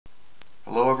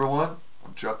Hello everyone,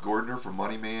 I'm Chuck Gordner from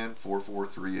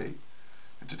Moneyman4438,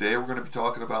 and today we're going to be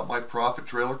talking about my profit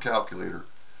trailer calculator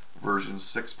version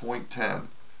 6.10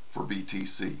 for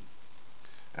BTC.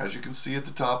 As you can see at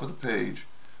the top of the page,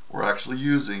 we're actually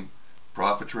using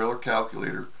profit trailer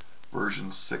calculator version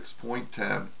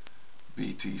 6.10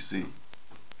 BTC.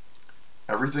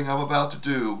 Everything I'm about to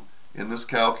do in this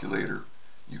calculator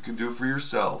you can do for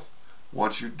yourself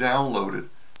once you download it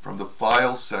from the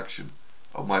files section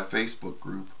of my Facebook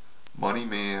group,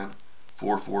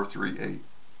 Moneyman4438.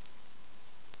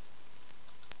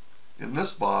 In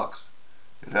this box,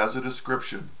 it has a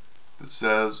description that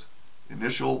says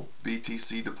initial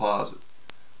BTC deposit.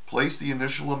 Place the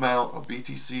initial amount of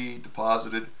BTC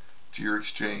deposited to your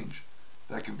exchange.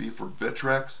 That can be for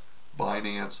Bittrex,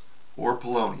 Binance, or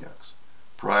Poloniex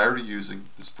prior to using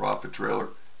this profit trailer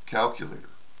calculator.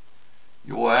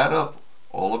 You will add up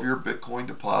all of your Bitcoin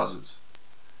deposits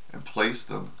and place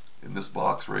them in this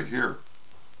box right here.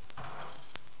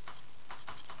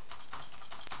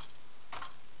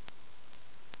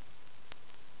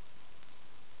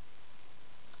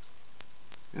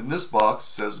 In this box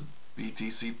says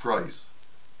BTC price.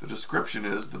 The description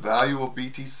is the value of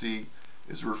BTC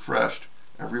is refreshed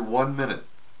every 1 minute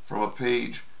from a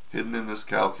page hidden in this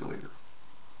calculator.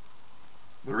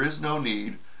 There is no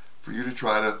need for you to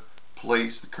try to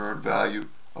place the current value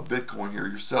of Bitcoin here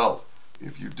yourself.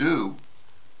 If you do,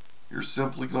 you're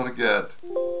simply going to get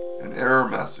an error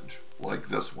message like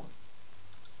this one.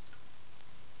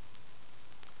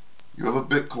 You have a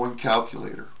Bitcoin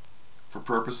calculator. For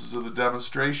purposes of the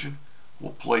demonstration,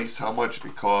 we'll place how much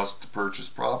it costs to purchase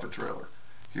Profit Trailer.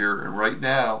 Here and right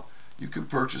now, you can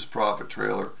purchase Profit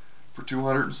Trailer for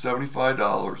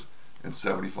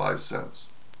 $275.75.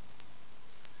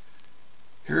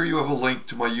 Here you have a link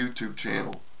to my YouTube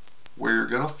channel where you're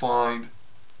going to find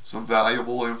some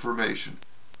valuable information,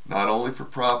 not only for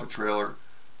Profit Trailer,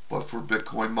 but for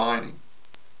Bitcoin mining.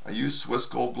 I use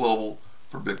swissgoldglobal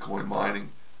for Bitcoin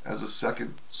mining as a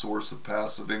second source of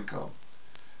passive income.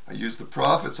 I use the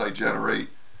profits I generate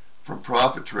from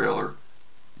Profit Trailer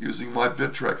using my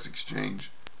Bittrex exchange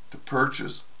to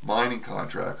purchase mining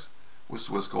contracts with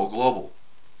swissgoldglobal.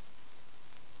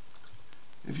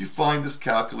 If you find this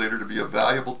calculator to be a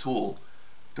valuable tool,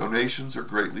 donations are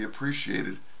greatly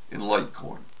appreciated in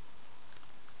Litecoin.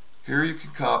 Here you can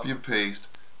copy and paste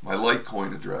my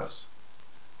Litecoin address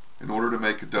in order to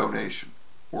make a donation,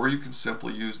 or you can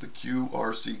simply use the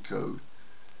QRC code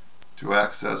to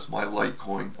access my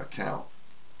Litecoin account.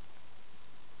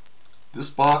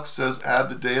 This box says add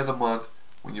the day of the month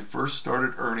when you first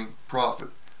started earning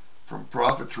profit from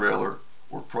Profit Trailer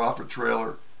or Profit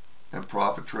Trailer and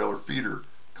Profit Trailer Feeder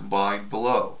combined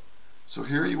below. So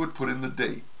here you would put in the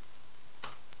date.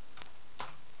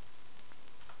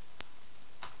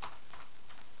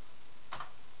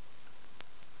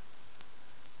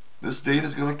 This date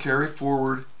is going to carry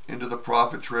forward into the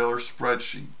Profit Trailer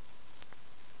spreadsheet.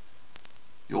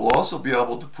 You'll also be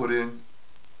able to put in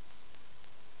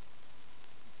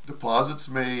deposits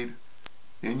made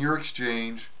in your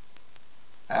exchange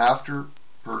after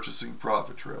purchasing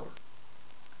Profit Trailer.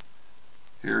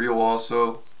 Here you'll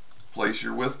also place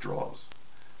your withdrawals.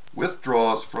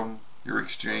 Withdrawals from your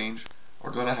exchange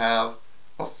are going to have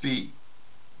a fee.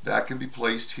 That can be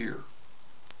placed here.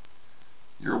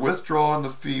 Your withdrawal and the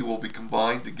fee will be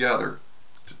combined together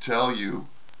to tell you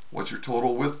what your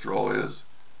total withdrawal is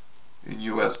in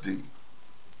USD.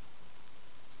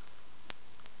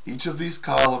 Each of these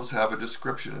columns have a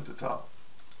description at the top.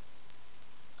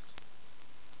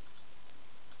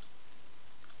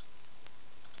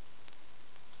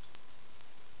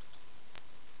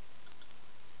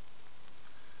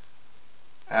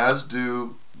 As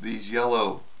do these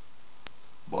yellow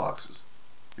boxes.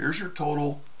 Here's your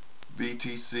total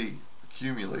BTC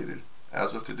accumulated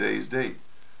as of today's date,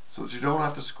 so that you don't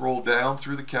have to scroll down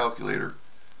through the calculator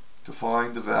to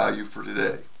find the value for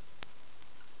today.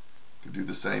 You can do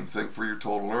the same thing for your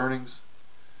total earnings.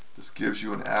 This gives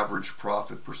you an average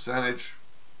profit percentage.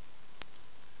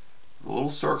 The little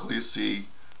circle you see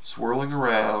swirling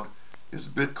around is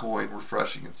Bitcoin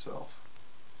refreshing itself.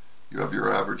 You have your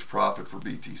average profit for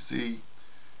BTC,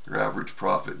 your average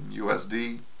profit in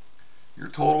USD, your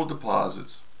total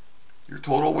deposits, your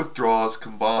total withdrawals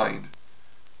combined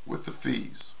with the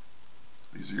fees.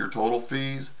 These are your total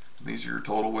fees, and these are your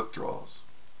total withdrawals.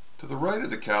 To the right of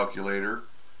the calculator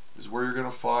is where you're going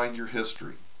to find your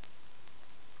history.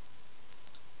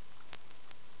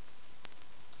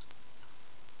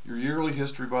 Your yearly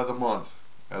history by the month,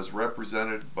 as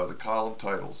represented by the column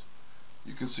titles.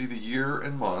 You can see the year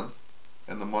and month,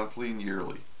 and the monthly and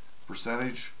yearly.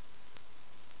 Percentage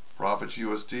profits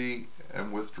USD,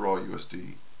 and withdraw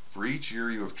USD. For each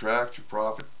year you have tracked your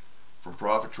profit from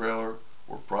Profit Trailer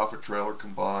or Profit Trailer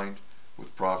combined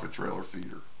with Profit Trailer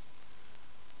Feeder.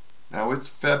 Now it's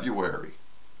February.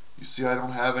 You see I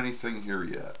don't have anything here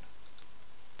yet.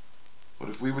 But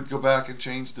if we would go back and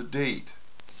change the date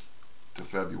to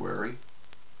February,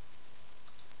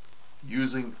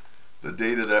 using the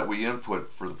data that we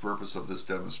input for the purpose of this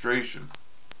demonstration,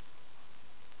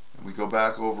 and we go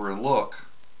back over and look,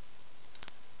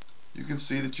 you can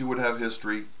see that you would have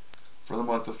history for the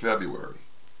month of February.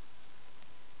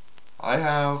 I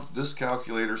have this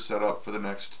calculator set up for the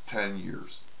next 10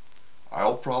 years.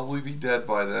 I'll probably be dead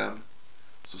by then,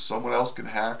 so someone else can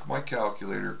hack my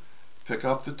calculator, pick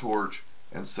up the torch,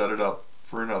 and set it up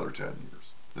for another 10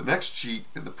 years. The next sheet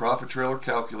in the Profit Trailer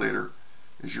calculator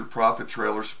is your Profit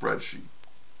Trailer spreadsheet.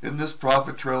 In this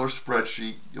Profit Trailer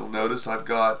spreadsheet, you'll notice I've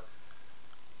got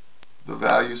the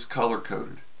values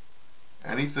color-coded.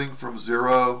 Anything from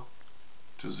 0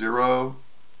 to 0,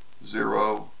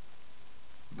 0,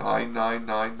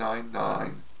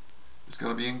 99999 is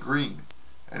going to be in green.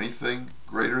 Anything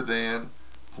greater than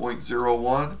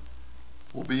 0.01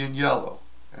 will be in yellow.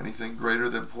 Anything greater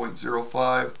than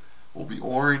 0.05 will be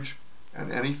orange,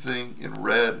 and anything in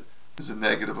red is a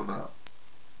negative amount.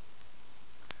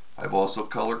 I've also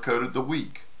color-coded the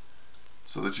week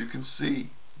so that you can see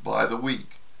by the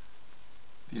week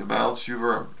the amounts you've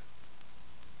earned.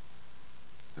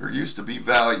 There used to be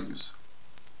values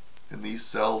in these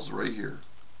cells right here,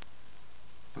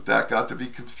 but that got to be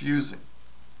confusing.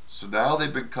 So now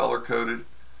they've been color-coded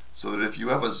so that if you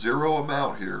have a zero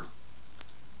amount here,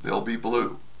 they'll be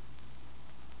blue.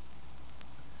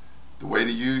 The way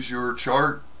to use your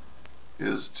chart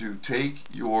is to take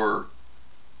your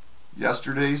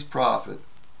yesterday's profit,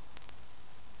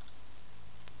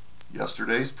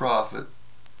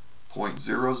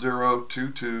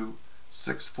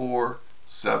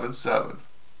 0.00226477,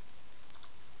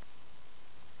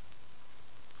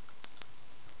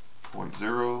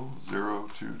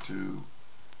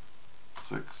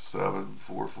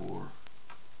 0.00226744,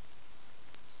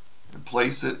 and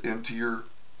place it into your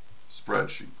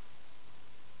spreadsheet.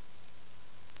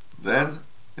 Then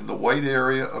in the white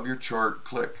area of your chart,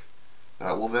 click.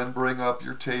 That will then bring up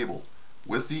your table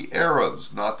with the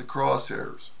arrows, not the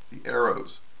crosshairs, the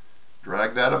arrows.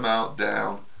 Drag that amount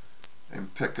down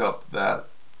and pick up that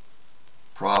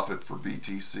profit for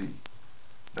BTC.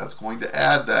 That's going to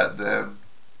add that then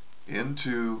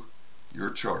into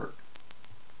your chart.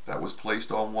 That was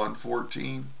placed on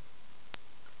 114,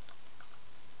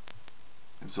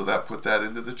 and so that put that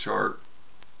into the chart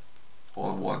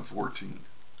on 114.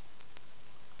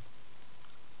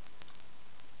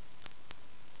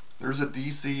 There's a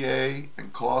DCA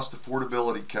and cost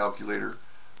affordability calculator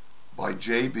by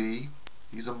JB.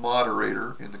 He's a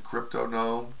moderator in the Crypto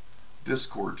Gnome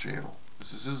Discord channel.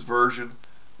 This is his version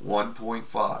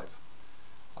 1.5.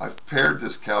 I've paired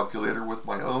this calculator with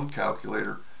my own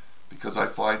calculator because I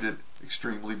find it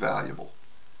extremely valuable.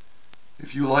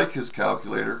 If you like his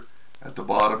calculator, at the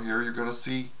bottom here you're going to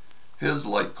see his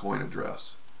Litecoin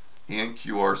address and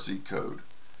QRC code.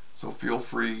 So feel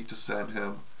free to send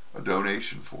him a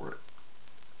donation for it.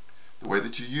 The way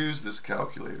that you use this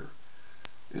calculator,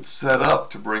 it's set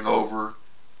up to bring over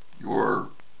your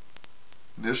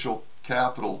initial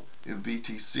capital in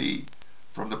BTC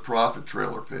from the Profit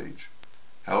Trailer page.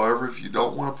 However, if you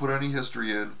don't want to put any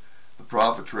history in the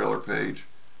Profit Trailer page,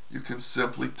 you can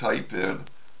simply type in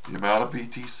the amount of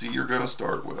BTC you're going to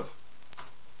start with,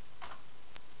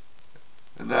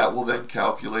 and that will then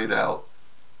calculate out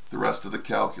the rest of the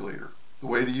calculator. The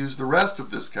way to use the rest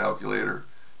of this calculator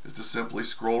is to simply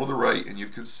scroll to the right, and you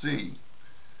can see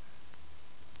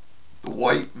the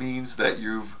white means that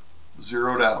you've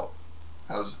zeroed out,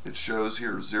 as it shows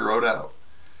here, zeroed out.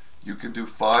 You can do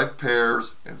 5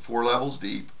 pairs and 4 levels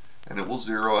deep, and it will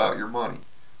zero out your money.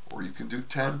 Or you can do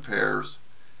 10 pairs,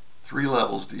 3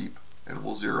 levels deep, and it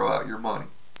will zero out your money.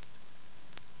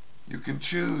 You can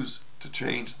choose to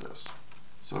change this.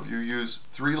 So if you use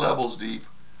 3 levels deep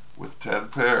with 10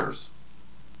 pairs,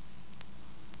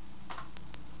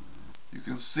 you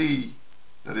can see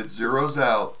that it zeroes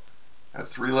out at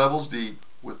 3 levels deep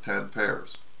with 10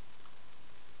 pairs.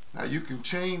 Now you can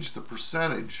change the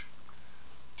percentage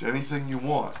to anything you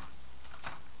want.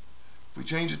 If we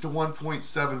change it to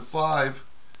 1.75,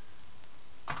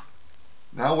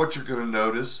 now what you're going to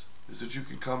notice is that you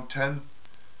can come 10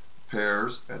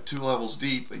 pairs at 2 levels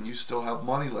deep and you still have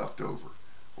money left over.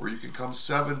 Or you can come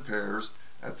 7 pairs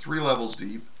at 3 levels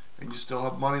deep and you still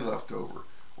have money left over.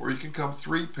 Or you can come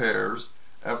 3 pairs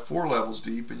at 4 levels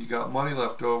deep and you got money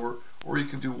left over. Or you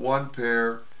can do 1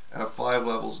 pair at 5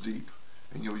 levels deep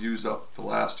and you'll use up the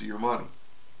last of your money.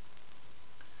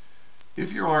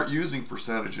 If you aren't using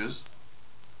percentages,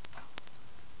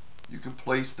 you can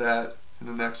place that in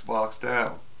the next box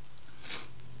down.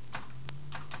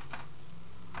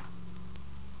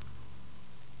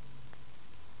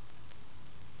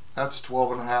 That's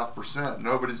 12.5%.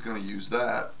 Nobody's going to use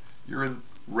that. You're in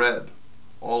red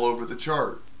all over the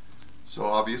chart. So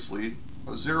obviously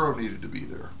a 0 needed to be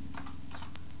there.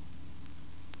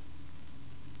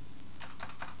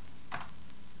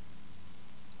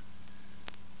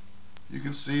 You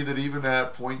can see that even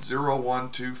at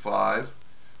 0.0125,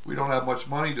 we don't have much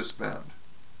money to spend.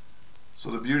 So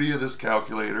the beauty of this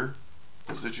calculator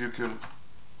is that you can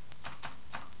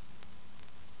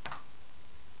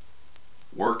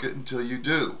work it until you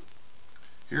do.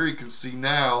 Here you can see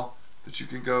now that you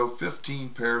can go 15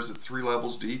 pairs at 3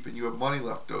 levels deep and you have money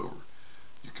left over.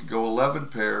 You can go 11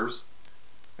 pairs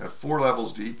at 4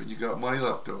 levels deep and you got money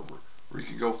left over. Or you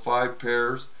can go 5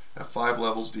 pairs at 5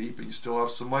 levels deep and you still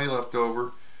have some money left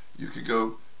over. You could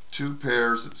go 2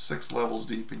 pairs at 6 levels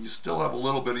deep and you still have a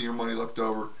little bit of your money left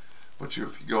over. But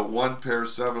if you go 1 pair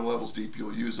 7 levels deep,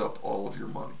 you'll use up all of your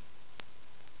money.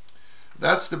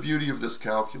 That's the beauty of this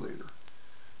calculator.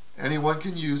 Anyone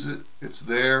can use it. It's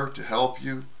there to help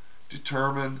you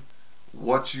determine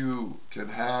what you can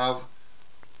have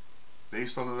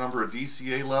based on the number of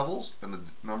DCA levels, and the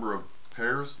number of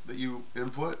pairs that you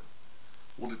input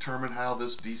will determine how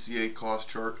this DCA cost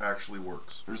chart actually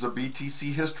works. There's a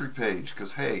BTC history page,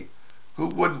 because hey, who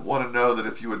wouldn't want to know that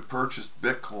if you had purchased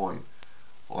Bitcoin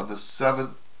on the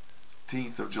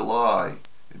 17th of July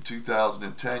in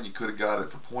 2010, you could have got it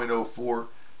for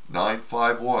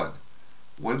 0.04951.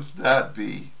 Wouldn't that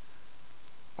be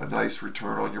a nice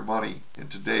return on your money in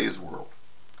today's world?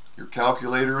 Your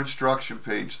calculator instruction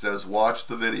page says watch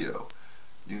the video.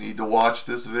 You need to watch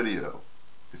this video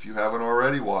if you haven't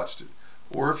already watched it,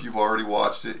 or if you've already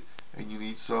watched it and you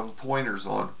need some pointers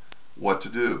on what to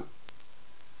do.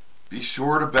 Be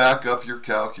sure to back up your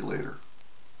calculator.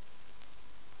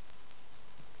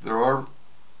 There are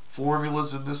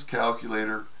formulas in this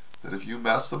calculator that if you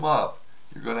mess them up,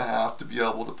 you're going to have to be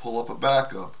able to pull up a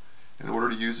backup in order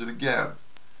to use it again.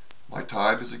 My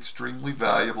time is extremely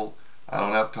valuable. I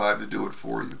don't have time to do it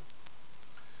for you.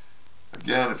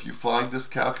 Again, if you find this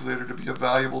calculator to be a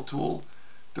valuable tool,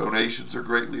 donations are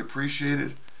greatly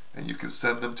appreciated, and you can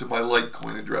send them to my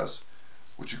Litecoin address,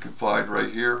 which you can find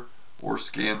right here, or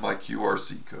scan my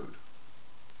QRC code.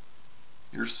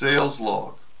 Your sales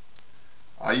log.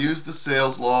 I use the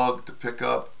sales log to pick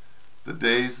up the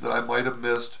days that I might have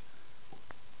missed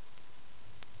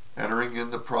entering in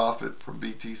the profit from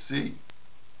BTC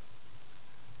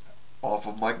off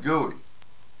of my GUI.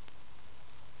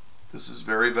 This is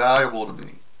very valuable to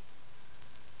me.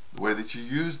 The way that you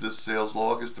use this sales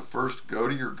log is to first go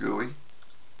to your GUI,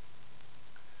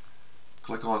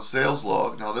 click on sales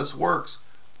log. Now this works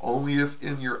only if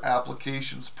in your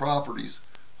applications properties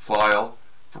file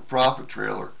for Profit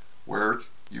Trailer, where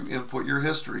you input your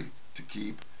history to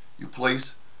keep, you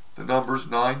place the numbers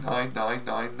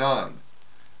 99999.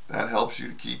 That helps you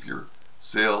to keep your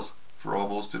sales for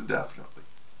almost indefinitely.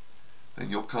 Then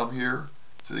you'll come here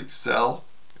to the Excel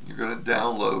and you're going to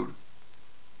download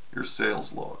your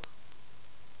sales log.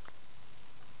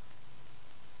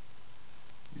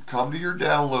 You come to your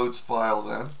downloads file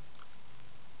then,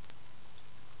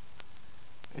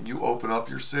 and you open up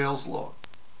your sales log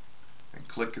and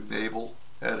click Enable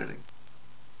Editing.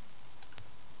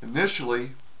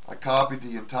 Initially, I copied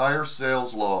the entire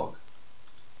sales log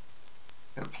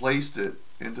and placed it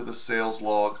into the sales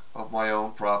log of my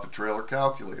own Profit Trailer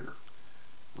calculator,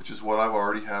 which is what I've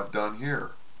already have done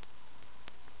here.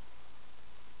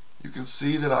 You can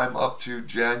see that I'm up to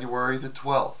January the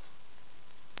 12th.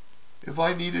 If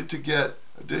I needed to get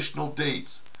additional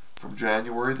dates from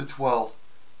January the 12th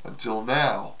until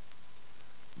now,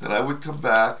 then I would come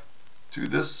back to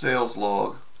this sales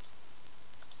log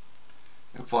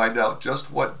and find out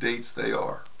just what dates they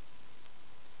are.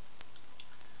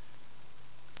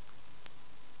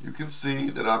 You can see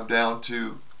that I'm down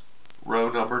to row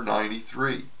number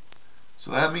 93.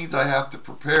 So that means I have to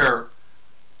prepare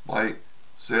my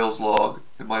sales log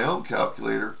in my own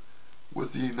calculator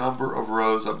with the number of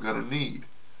rows I'm going to need.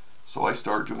 So I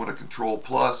start doing a Control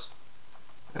Plus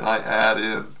and I add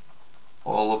in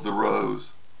all of the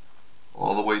rows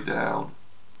all the way down.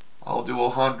 I'll do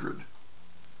 100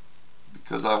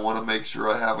 because I want to make sure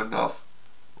I have enough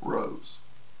rows.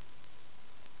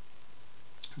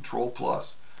 Control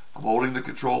Plus. I'm holding the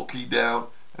Control key down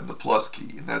and the plus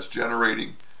key, and that's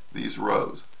generating these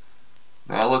rows.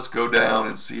 Now let's go down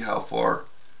and see how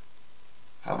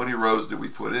many rows did we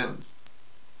put in.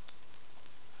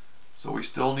 So we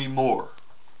still need more.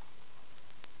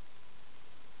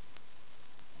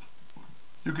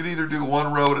 You can either do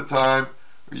one row at a time,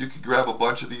 or you can grab a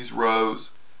bunch of these rows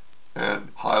and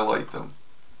highlight them.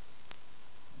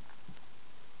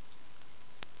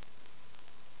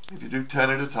 If you do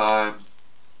 10 at a time,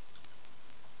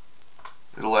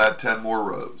 it'll add 10 more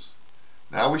rows.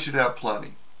 Now we should have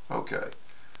plenty. Okay.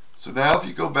 So now if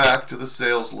you go back to the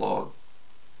sales log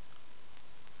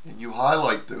and you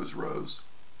highlight those rows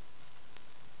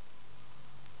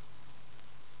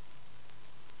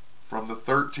from the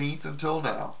 13th until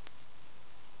now,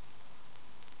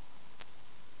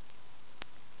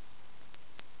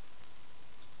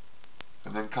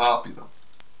 and then copy them.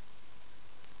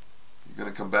 You're going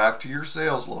to come back to your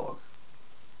sales log.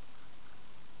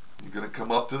 You're going to come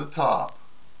up to the top.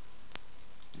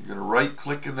 You're going to right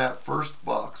click in that first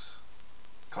box,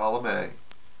 column A,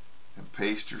 and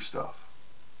paste your stuff.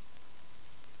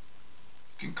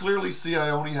 You can clearly see I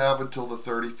only have until the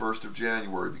 31st of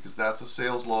January because that's a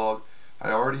sales log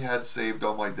I already had saved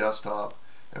on my desktop,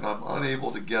 and I'm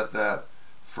unable to get that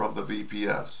from the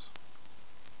VPS.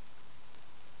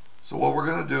 So what we're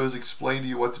going to do is explain to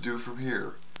you what to do from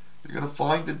here. You're going to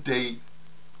find the date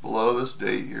below this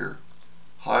date here,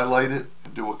 highlight it,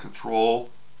 and do a Control+.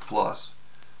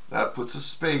 That puts a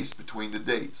space between the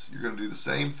dates. You're going to do the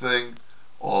same thing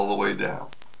all the way down.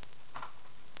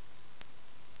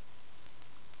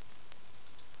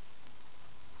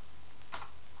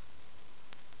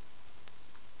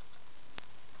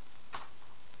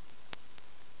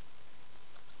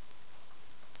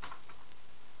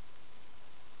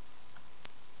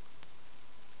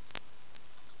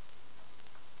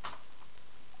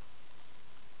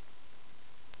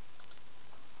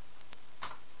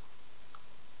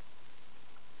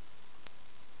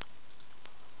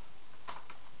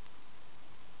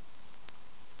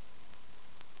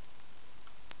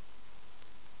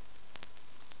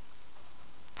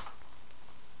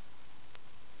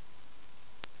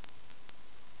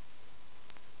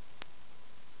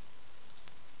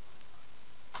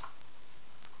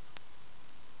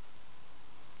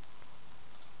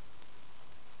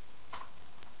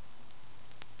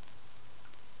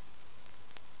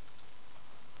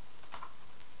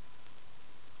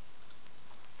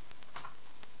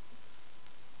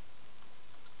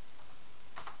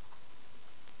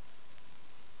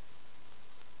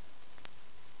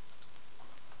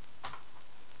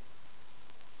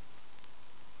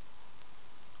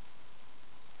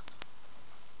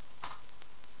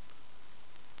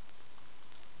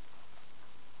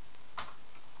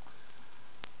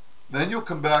 Then you'll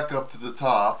come back up to the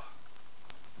top,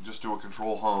 just do a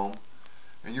Control Home,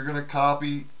 and you're going to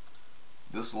copy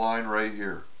this line right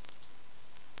here.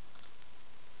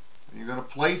 And you're going to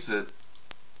place it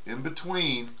in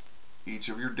between each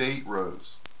of your date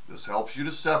rows. This helps you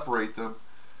to separate them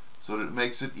so that it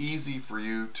makes it easy for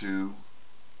you to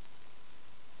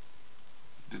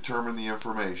determine the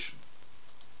information.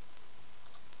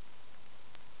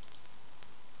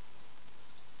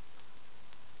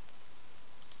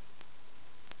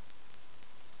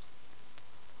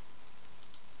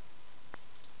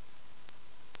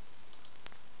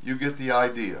 You get the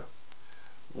idea.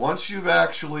 Once you've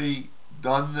actually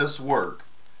done this work,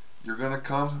 you're going to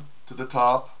come to the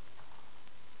top,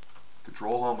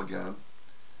 Control Home again.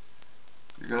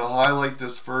 You're going to highlight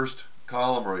this first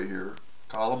column right here,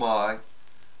 column I,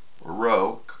 or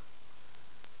row.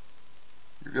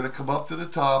 You're going to come up to the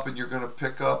top and you're going to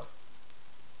pick up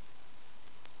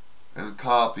and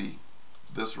copy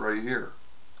this right here.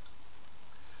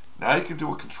 Now you can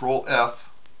do a Control F,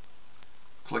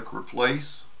 click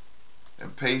Replace,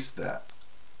 and paste that.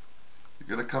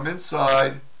 You're going to come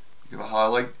inside, you're going to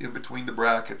highlight in between the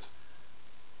brackets,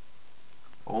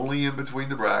 only in between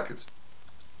the brackets.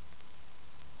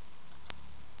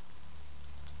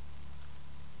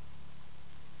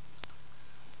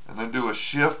 And then do a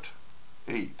Shift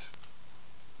 8.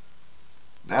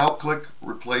 Now click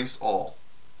Replace All.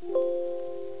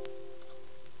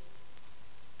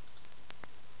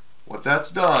 What that's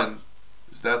done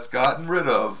is that's gotten rid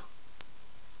of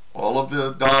all of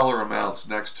the dollar amounts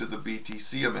next to the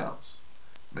BTC amounts,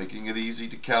 making it easy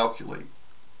to calculate.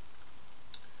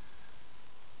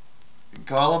 In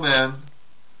column N,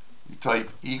 you type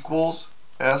equals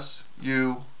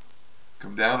SU,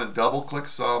 come down and double click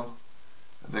sum,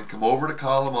 and then come over to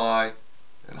column I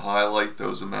and highlight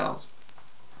those amounts.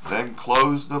 Then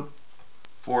close the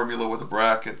formula with a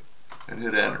bracket and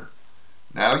hit enter.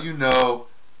 Now you know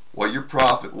what your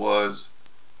profit was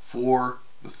for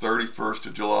the 31st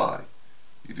of July.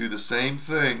 You do the same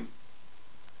thing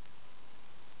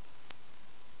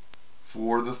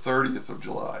for the 30th of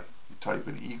July. You type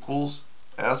in equals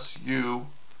SU,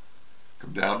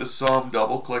 come down to sum,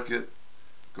 double click it,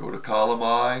 go to column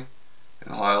I,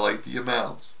 and highlight the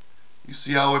amounts. You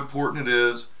see how important it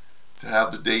is to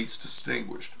have the dates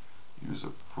distinguished. Use a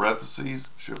parentheses,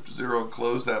 shift 0 and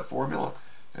close that formula,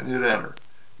 and hit enter.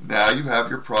 Now you have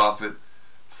your profit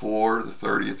for the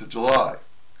 30th of July.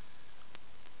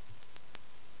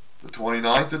 The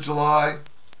 29th of July,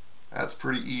 that's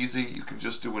pretty easy. You can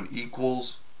just do an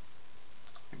equals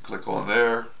and click on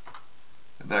there,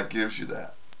 and that gives you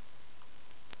that.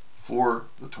 For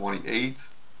the 28th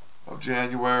of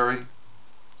January,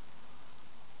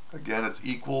 again it's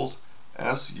equals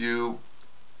SU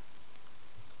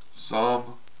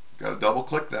sum. Got to double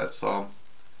click that sum,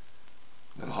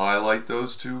 then highlight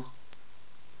those two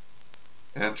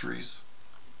entries,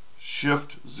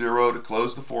 shift 0 to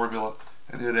close the formula,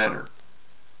 and hit enter.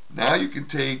 Now you can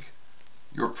take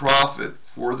your profit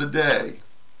for the day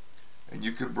and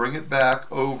you can bring it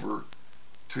back over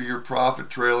to your profit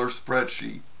trailer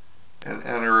spreadsheet and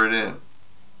enter it in.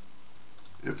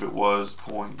 If it was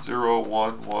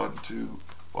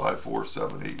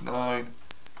 0.011254789,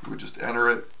 you would just enter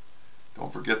it.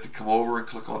 Don't forget to come over and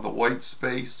click on the white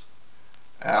space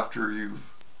after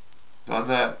you've done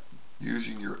that,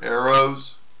 using your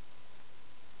arrows.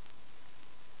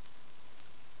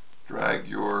 Drag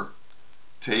your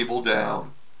table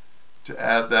down to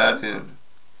add that in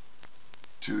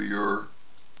to your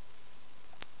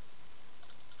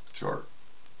chart.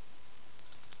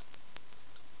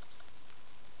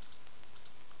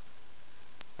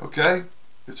 Okay?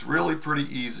 It's really pretty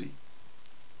easy.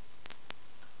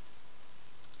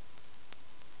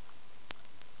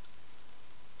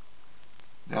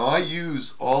 Now I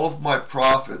use all of my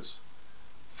profits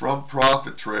from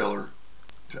Profit Trailer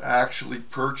to actually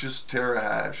purchase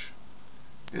terahash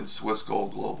in Swiss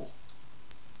Gold Global.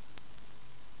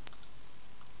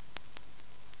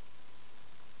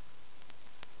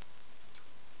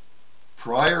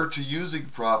 Prior to using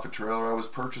Profit Trailer, I was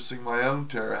purchasing my own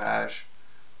terahash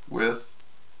with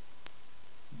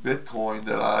Bitcoin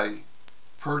that I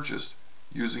purchased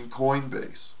using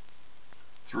Coinbase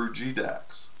through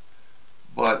GDAX.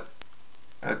 But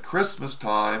at Christmas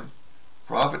time,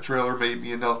 Profit Trailer made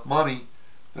me enough money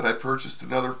that I purchased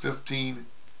another 15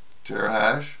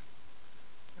 terahash,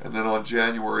 and then on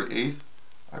January 8th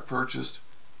I purchased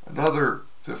another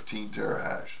 15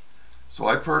 terahash. So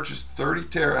I purchased 30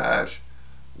 terahash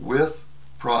with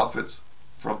profits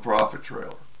from Profit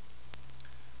Trailer.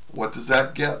 What does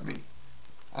that get me?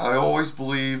 I always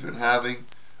believe in having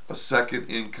a second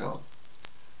income.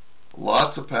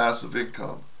 Lots of passive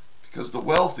income, because the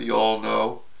wealthy all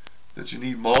know that you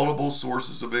need multiple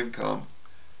sources of income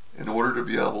in order to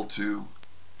be able to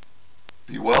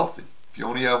be wealthy. If you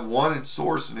only have one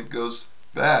source and it goes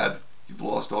bad, you've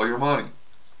lost all your money.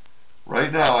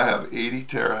 Right now I have 80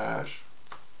 terahash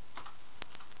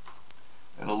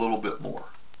and a little bit more.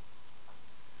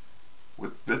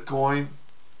 With Bitcoin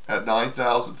at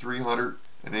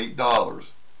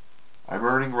 $9,308, I'm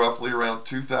earning roughly around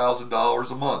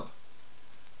 $2,000 a month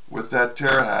with that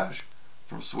terahash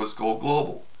from Swiss Gold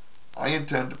Global. I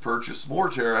intend to purchase more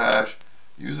terahash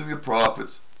using the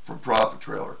profits from Profit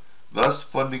Trailer, thus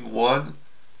funding one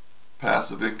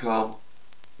passive income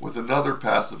with another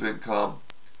passive income,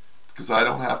 because I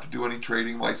don't have to do any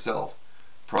trading myself.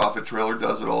 Profit Trailer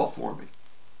does it all for me.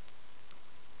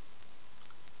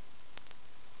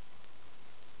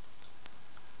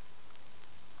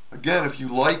 Again, if you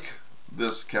like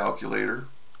this calculator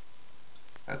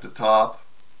at the top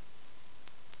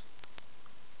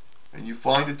and you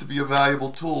find it to be a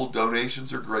valuable tool,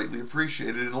 donations are greatly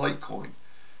appreciated in Litecoin.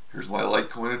 Here's my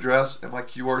Litecoin address and my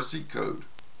QRC code.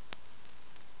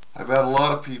 I've had a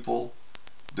lot of people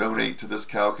donate to this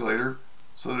calculator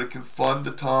so that it can fund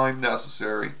the time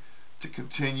necessary to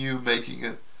continue making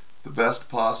it the best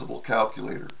possible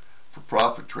calculator for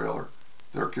Profit Trailer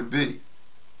there can be.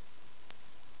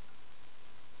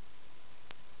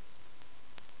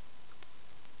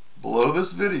 Below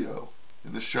this video,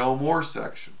 in the Show More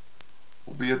section,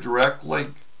 will be a direct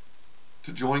link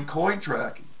to join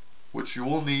CoinTracking, which you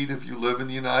will need if you live in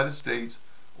the United States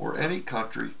or any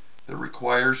country that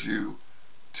requires you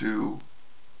to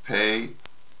pay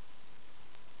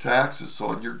taxes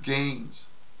on your gains.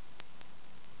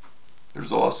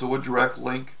 There's also a direct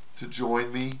link to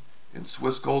join me in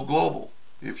Swiss Gold Global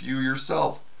if you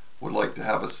yourself would like to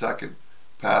have a second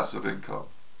passive income,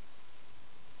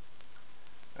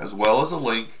 as well as a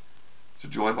link to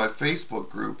join my Facebook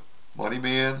group,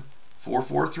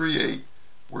 Moneyman4438,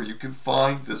 where you can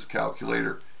find this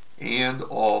calculator and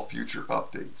all future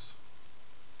updates.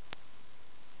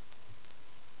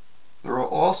 There are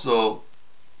also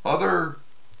other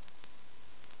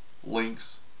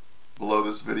links below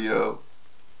this video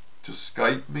to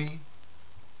Skype me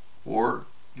or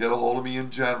get a hold of me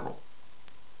in general.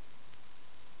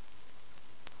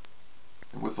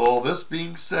 And with all this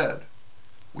being said,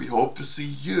 we hope to see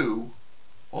you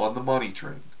on the money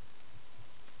train.